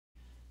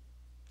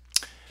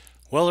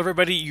Well,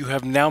 everybody, you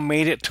have now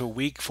made it to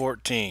week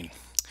 14.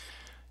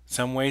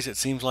 Some ways it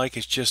seems like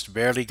it's just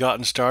barely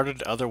gotten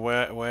started. Other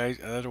ways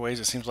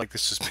it seems like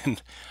this has been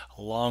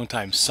a long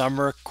time.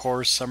 Summer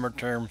course, summer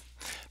term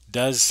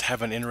does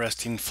have an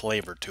interesting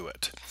flavor to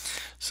it.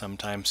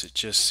 Sometimes it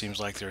just seems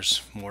like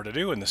there's more to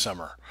do in the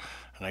summer,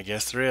 and I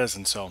guess there is.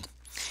 And so,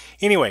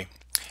 anyway,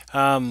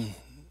 um,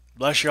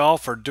 bless you all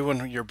for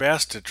doing your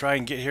best to try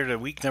and get here to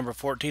week number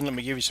 14. Let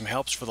me give you some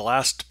helps for the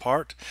last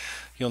part.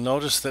 You'll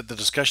notice that the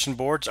discussion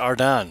boards are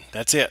done.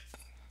 That's it.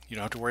 You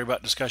don't have to worry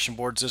about discussion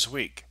boards this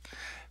week.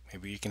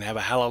 Maybe you can have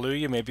a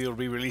hallelujah. Maybe it'll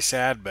be really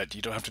sad, but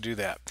you don't have to do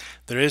that.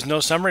 There is no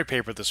summary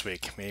paper this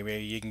week.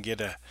 Maybe you can get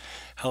a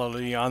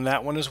hallelujah on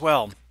that one as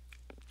well.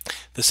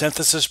 The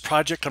synthesis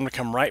project, I'm going to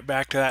come right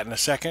back to that in a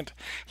second.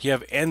 You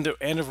have end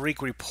of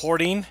week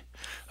reporting.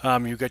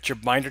 You got your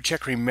binder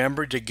check.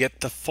 Remember to get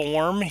the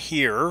form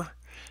here.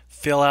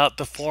 Fill out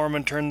the form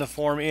and turn the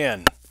form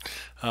in.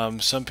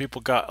 Some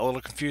people got a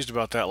little confused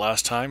about that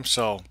last time,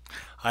 so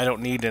I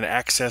don't need an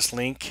access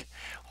link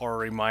or a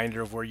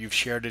reminder of where you've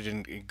shared it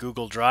in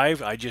Google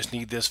Drive. I just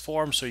need this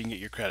form so you can get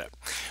your credit.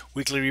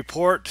 Weekly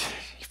report,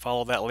 you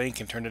follow that link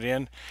and turn it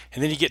in,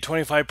 and then you get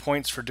 25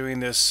 points for doing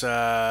this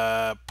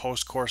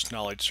post-course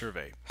knowledge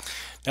survey.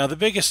 Now, the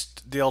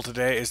biggest deal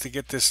today is to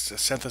get this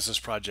synthesis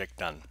project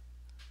done.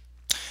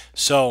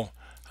 So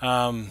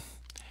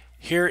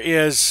here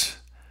is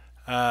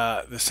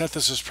the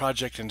synthesis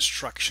project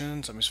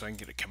instructions. Let me see if I can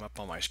get it come up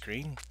on my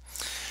screen.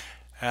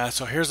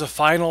 So here's the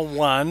final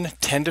one,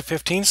 10 to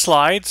 15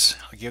 slides.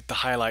 I'll get the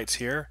highlights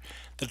here.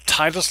 The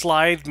title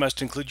slide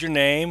must include your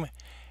name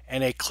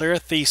and a clear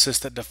thesis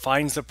that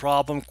defines the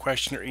problem,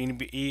 question, or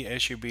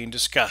issue being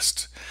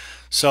discussed.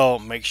 So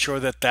make sure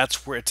that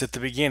that's where it's at the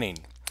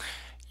beginning.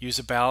 Use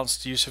a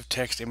balanced use of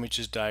text,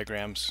 images,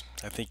 diagrams.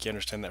 I think you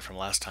understand that from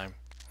last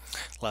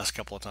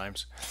couple of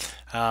times.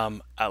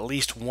 At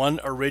least one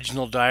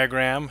original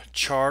diagram,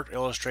 chart,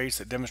 illustrates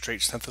that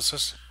demonstrates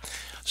synthesis.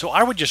 So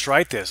I would just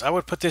write this. I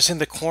would put this in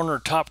the corner,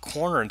 top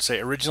corner, and say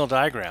original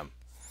diagram,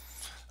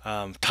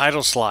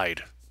 title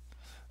slide,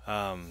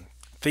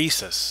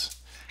 thesis.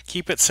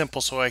 Keep it simple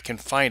so I can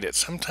find it.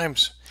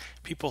 Sometimes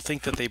people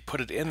think that they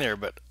put it in there,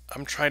 but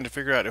I'm trying to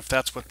figure out if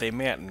that's what they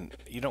meant. And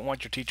you don't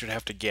want your teacher to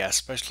have to guess,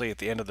 especially at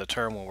the end of the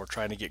term when we're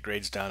trying to get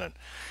grades done and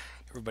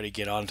everybody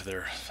get on to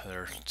their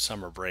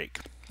summer break.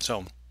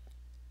 So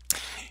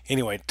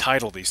anyway,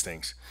 title these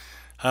things.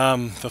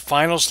 The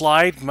final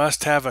slide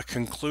must have a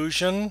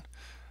conclusion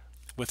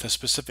with a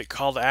specific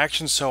call to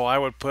action. So I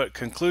would put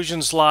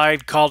conclusion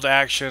slide, call to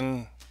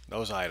action,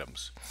 those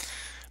items.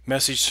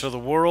 Message to the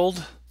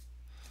world.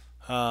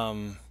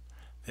 Again,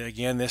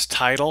 this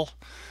title.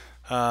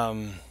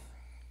 And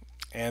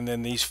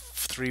then these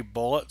 3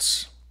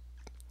 bullets.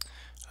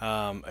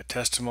 A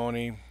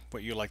testimony,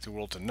 what you'd like the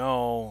world to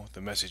know,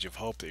 the message of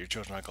hope that your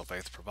chosen article of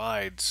faith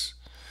provides.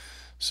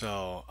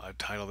 So I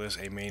title this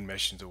a main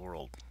message to the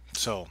world.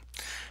 So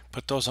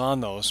put those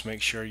on those,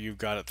 make sure you've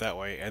got it that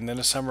way, and then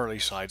a summary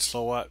slide.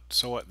 So what,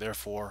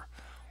 therefore,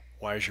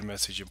 why is your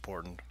message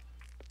important?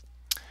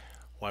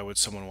 Why would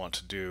someone want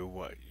to do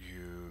what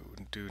you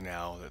do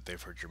now that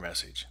they've heard your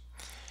message?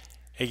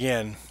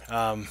 Again,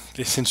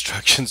 these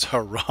instructions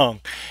are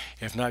wrong.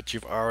 If not,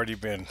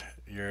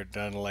 you're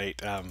done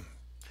late,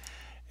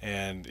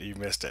 and you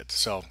missed it.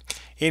 So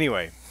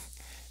anyway,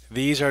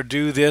 these are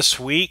due this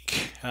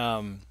week.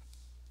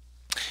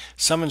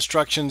 Some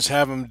instructions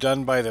have them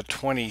done by the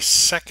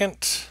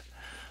 22nd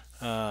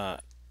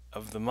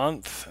of the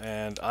month,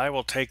 and I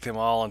will take them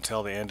all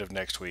until the end of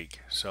next week.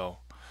 So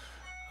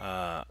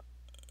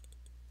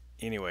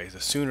anyway,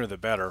 the sooner the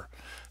better.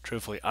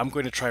 Truthfully, I'm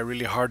going to try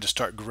really hard to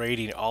start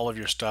grading all of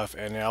your stuff,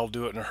 and I'll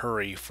do it in a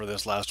hurry for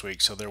this last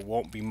week, so there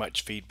won't be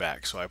much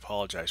feedback. So I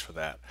apologize for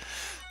that,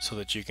 so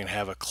that you can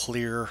have a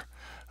clear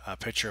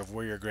picture of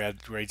where your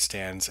grade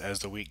stands as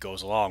the week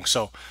goes along.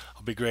 So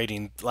I'll be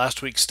grading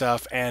last week's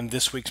stuff and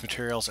this week's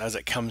materials as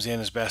it comes in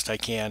as best I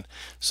can,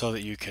 so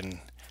that you can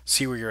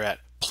see where you're at.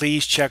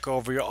 Please check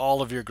over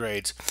all of your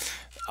grades.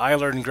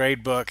 iLearn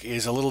gradebook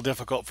is a little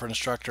difficult for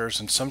instructors,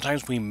 and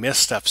sometimes we miss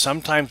stuff.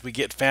 Sometimes we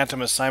get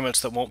phantom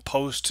assignments that won't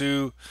post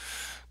to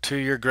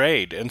your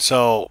grade, and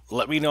so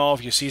let me know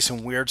if you see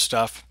some weird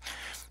stuff.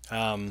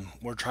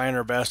 We're trying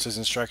our best as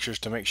instructors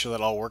to make sure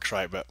that all works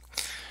right, but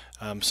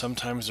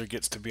sometimes there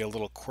gets to be a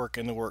little quirk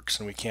in the works,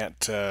 and we can't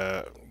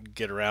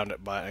get around it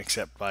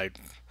except by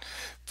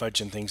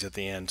fudging things at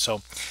the end.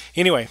 So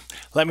anyway,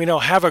 let me know.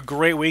 Have a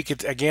great week.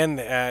 Again,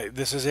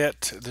 this is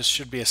it. This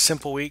should be a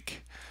simple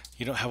week.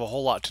 You don't have a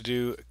whole lot to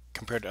do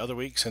compared to other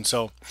weeks, and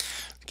so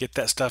get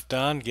that stuff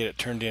done, get it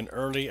turned in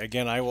early.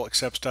 Again, I will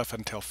accept stuff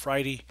until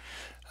Friday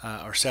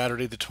or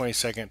Saturday the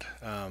 22nd.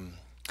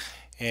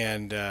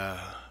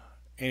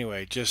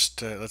 Anyway,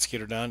 just let's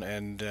get her done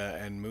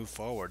and move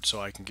forward,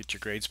 so I can get your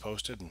grades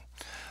posted, and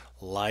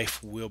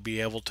life will be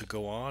able to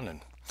go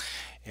on,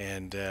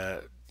 and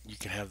you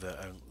can have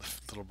a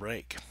little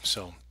break.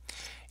 So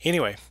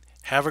anyway,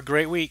 have a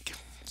great week.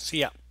 See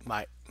ya.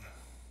 Bye.